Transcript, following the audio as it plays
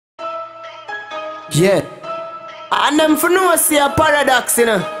Yeah. And them for no say a Paradax, you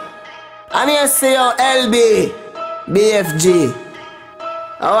know. And here say yo LB, BFG.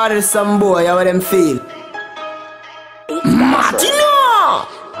 How are some boy, how them feel? Martino!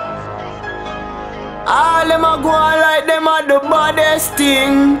 All them a go on like them are the baddest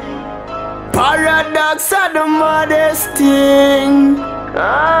thing. Paradax are the baddest thing.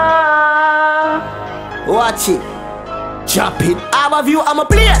 Watch it. Chop it. Have a view, I'm a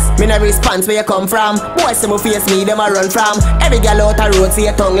place. Me no response where you come from. Boys say me face me, them a run from. Every girl out a road see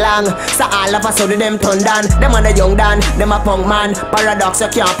a tongue long. So all of a sudden them turn down. Them on the young dan, them a punk man. Paradax you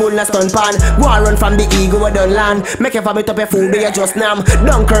can't pull no stun pan. Go and run from the ego we done land. Make you vomit up your food, be you just nam.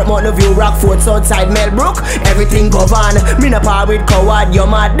 Dunkirk, Mountain View, Rockford, Southside, Melbrook. Everything go on. Me no par with coward, you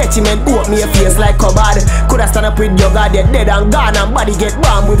mad. Detriment go up me a face like cupboard. Coulda stand up with your god, you dead and gone. And body get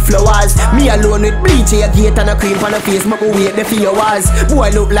warm with flowers. Me alone with bleach, your gate and a cream on the face. Wait the fear was.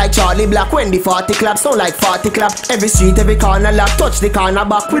 Boy look like Charlie Black when the 40 clap sound like 40 clap. Every street, every corner lock. Touch the corner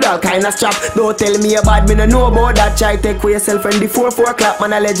back with all kind of strap. Don't tell me about me, no know about that. Try take away yourself when the 4-4 clap.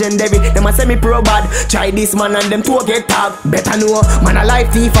 Man a legendary, them a semi-pro bad. Try this man and them two get tagged. Better know, man a like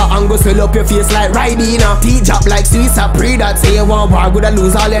FIFA and go swell up your face like Rydina. T-drop like Swiss a pre that say you want war, good a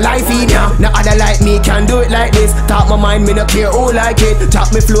lose all your life in ya. No other like me can do it like this. Talk my mind, me no care who like it. Drop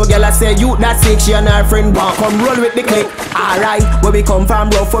me flow, girl I say you that sick. She and her friend walk, come roll with the click. Alright, where we come from,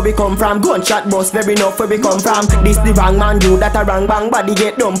 rough where we come from. Gunshot bust, very enough where we come from. This the wrong man, you that a wrong bang. Body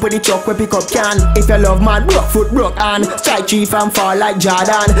get dumb, put the truck where pick up can. If you love man, broke foot, broke hand. Strike tree from far like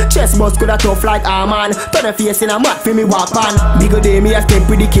Jordan. Chest bust coulda tough like Arman. Turn a face in a mat for me walk pan. Bigger day me a step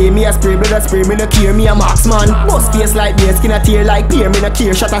with the K, me a spray, blood a spray, me no care, me a marksman. Bust face like beer, skin a tear like pear, me no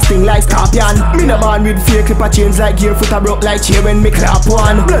care, shot a sting like scorpion. Me no born with fear, clip a chains like gear, foot a broke like chair when me clap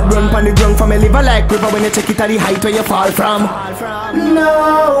one. Blood run pon the ground from a liver like river when you check it at the height where you fall from.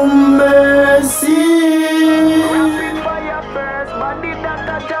 No mercy.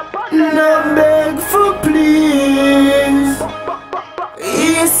 No beg for please.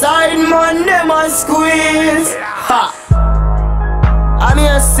 Eastside man, them a squeeze. Ha! I'm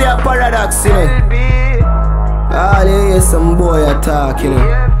here to say a Paradax, you know. All you hear some boy a talk, you know.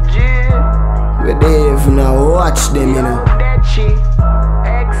 We Dave now, watch them, you know.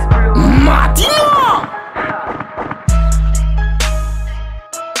 Martino!